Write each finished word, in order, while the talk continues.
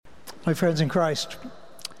My friends in Christ,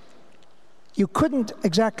 you couldn't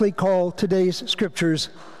exactly call today's scriptures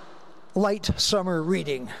light summer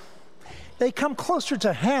reading. They come closer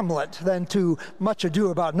to Hamlet than to Much Ado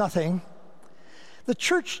About Nothing. The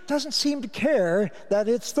church doesn't seem to care that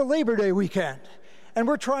it's the Labor Day weekend, and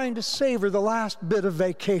we're trying to savor the last bit of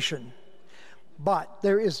vacation. But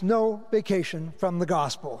there is no vacation from the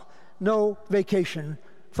gospel, no vacation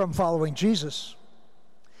from following Jesus.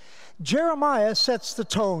 Jeremiah sets the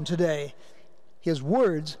tone today. His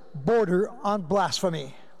words border on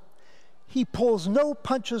blasphemy. He pulls no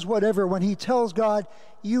punches whatever when he tells God,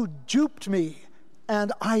 "You duped me,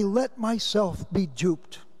 and I let myself be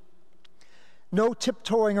duped." No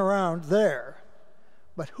tiptoeing around there.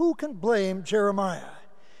 But who can blame Jeremiah?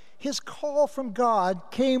 His call from God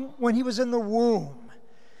came when he was in the womb.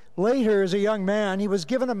 Later, as a young man, he was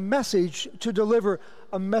given a message to deliver,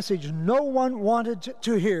 a message no one wanted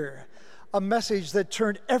to hear, a message that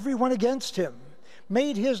turned everyone against him,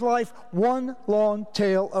 made his life one long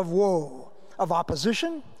tale of woe, of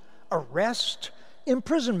opposition, arrest,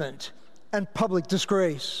 imprisonment, and public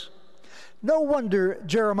disgrace. No wonder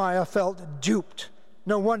Jeremiah felt duped.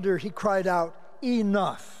 No wonder he cried out,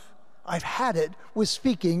 "Enough! I've had it with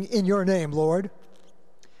speaking in your name, Lord."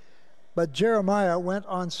 But Jeremiah went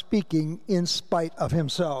on speaking in spite of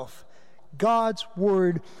himself. God's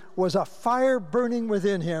word was a fire burning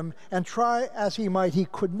within him, and try as he might, he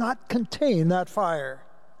could not contain that fire.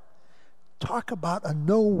 Talk about a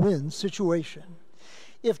no-win situation.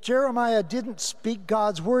 If Jeremiah didn't speak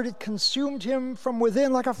God's word, it consumed him from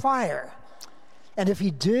within like a fire. And if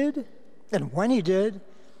he did, and when he did,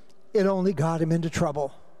 it only got him into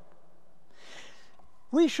trouble.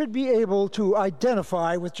 We should be able to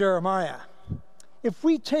identify with Jeremiah. If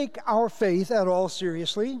we take our faith at all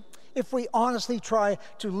seriously, if we honestly try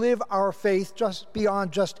to live our faith just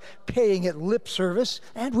beyond just paying it lip service,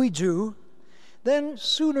 and we do, then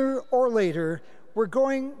sooner or later we're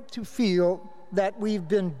going to feel that we've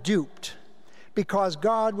been duped, because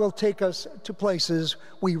God will take us to places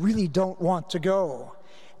we really don't want to go,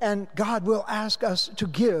 and God will ask us to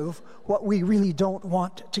give what we really don't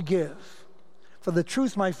want to give. For the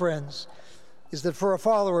truth, my friends, is that for a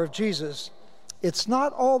follower of Jesus, it's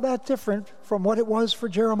not all that different from what it was for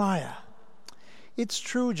Jeremiah. It's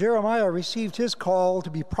true Jeremiah received his call to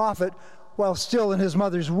be prophet while still in his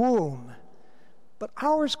mother's womb. But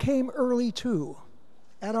ours came early too,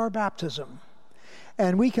 at our baptism.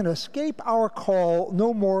 And we can escape our call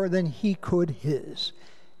no more than he could his.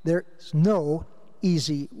 There's no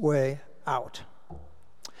easy way out.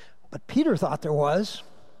 But Peter thought there was.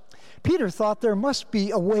 Peter thought there must be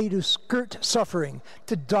a way to skirt suffering,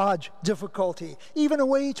 to dodge difficulty, even a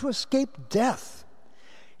way to escape death.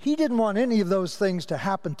 He didn't want any of those things to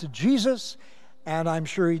happen to Jesus, and I'm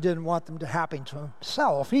sure he didn't want them to happen to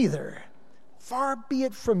himself either. Far be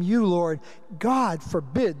it from you, Lord. God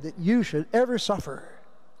forbid that you should ever suffer.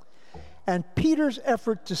 And Peter's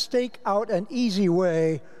effort to stake out an easy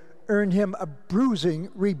way earned him a bruising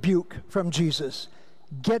rebuke from Jesus.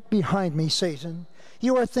 "Get behind me, Satan.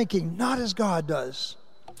 You are thinking not as God does,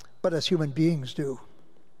 but as human beings do."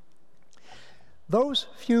 Those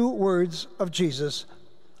few words of Jesus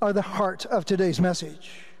are the heart of today's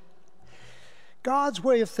message. God's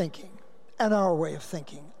way of thinking and our way of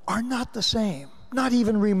thinking are not the same, not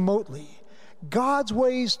even remotely. God's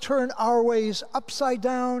ways turn our ways upside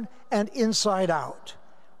down and inside out.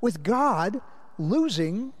 With God,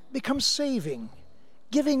 losing becomes saving.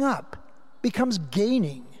 Giving up becomes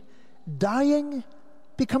gaining. Dying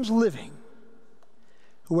becomes living.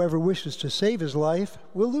 Whoever wishes to save his life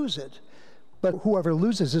will lose it, but whoever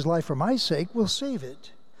loses his life for my sake will save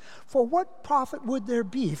it. For what profit would there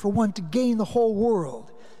be for one to gain the whole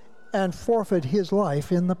world and forfeit his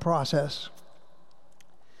life in the process?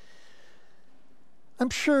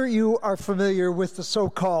 I'm sure you are familiar with the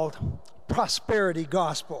so-called prosperity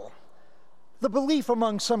gospel, the belief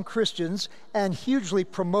among some Christians, and hugely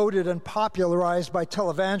promoted and popularized by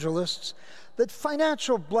televangelists, that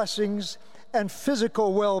financial blessings and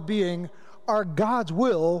physical well-being are God's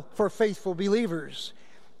will for faithful believers,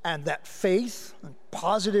 and that faith and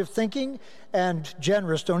positive thinking and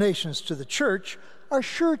generous donations to the church are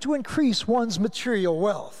sure to increase one's material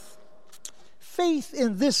wealth. Faith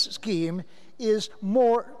in this scheme is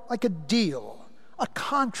more like a deal, a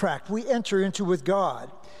contract we enter into with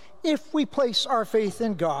God. If we place our faith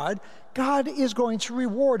in God, God is going to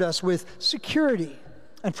reward us with security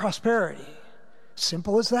and prosperity.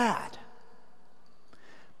 Simple as that.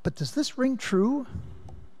 But does this ring true?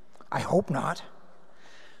 I hope not.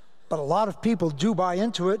 But a lot of people do buy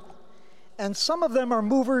into it, and some of them are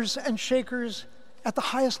movers and shakers at the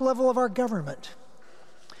highest level of our government.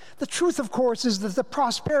 The truth, of course, is that the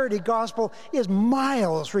prosperity gospel is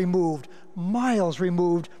miles removed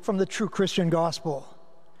from the true Christian gospel.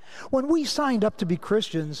 When we signed up to be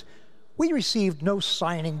Christians, we received no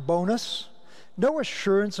signing bonus, no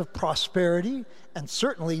assurance of prosperity, and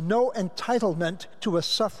certainly no entitlement to a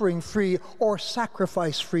suffering-free or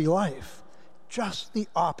sacrifice-free life. Just the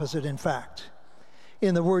opposite, in fact.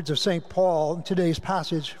 In the words of St. Paul in today's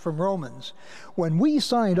passage from Romans, when we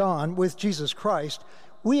signed on with Jesus Christ,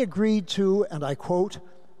 we agreed to, and I quote,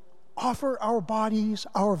 offer our bodies,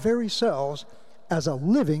 our very selves, as a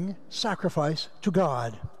living sacrifice to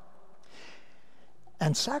God.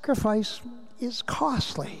 And sacrifice is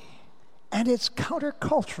costly, and it's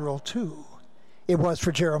countercultural too. It was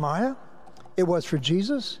for Jeremiah, it was for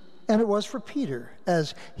Jesus, and it was for Peter,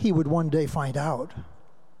 as he would one day find out.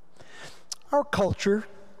 Our culture,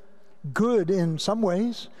 good in some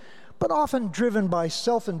ways, but often driven by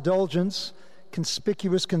self-indulgence,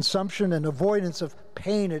 conspicuous consumption, and avoidance of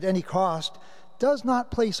pain at any cost, does not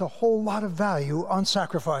place a whole lot of value on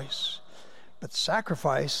sacrifice. But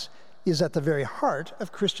sacrifice is at the very heart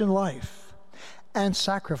of Christian life. And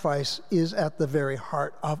sacrifice is at the very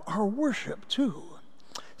heart of our worship, too.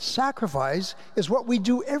 Sacrifice is what we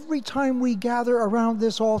do every time we gather around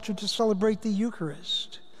this altar to celebrate the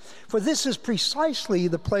Eucharist. For this is precisely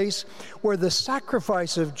the place where the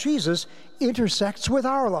sacrifice of Jesus intersects with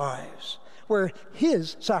our lives, where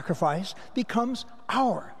his sacrifice becomes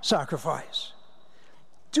our sacrifice.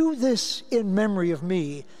 Do this in memory of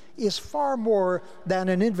me is far more than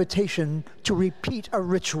an invitation to repeat a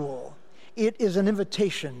ritual. It is an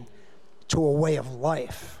invitation to a way of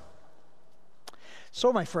life.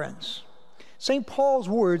 So, my friends, St. Paul's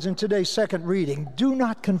words in today's second reading, do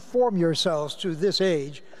not conform yourselves to this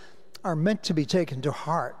age, are meant to be taken to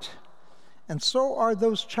heart. And so are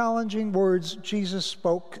those challenging words Jesus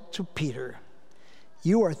spoke to Peter.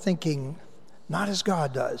 You are thinking not as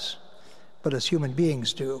God does, but as human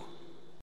beings do.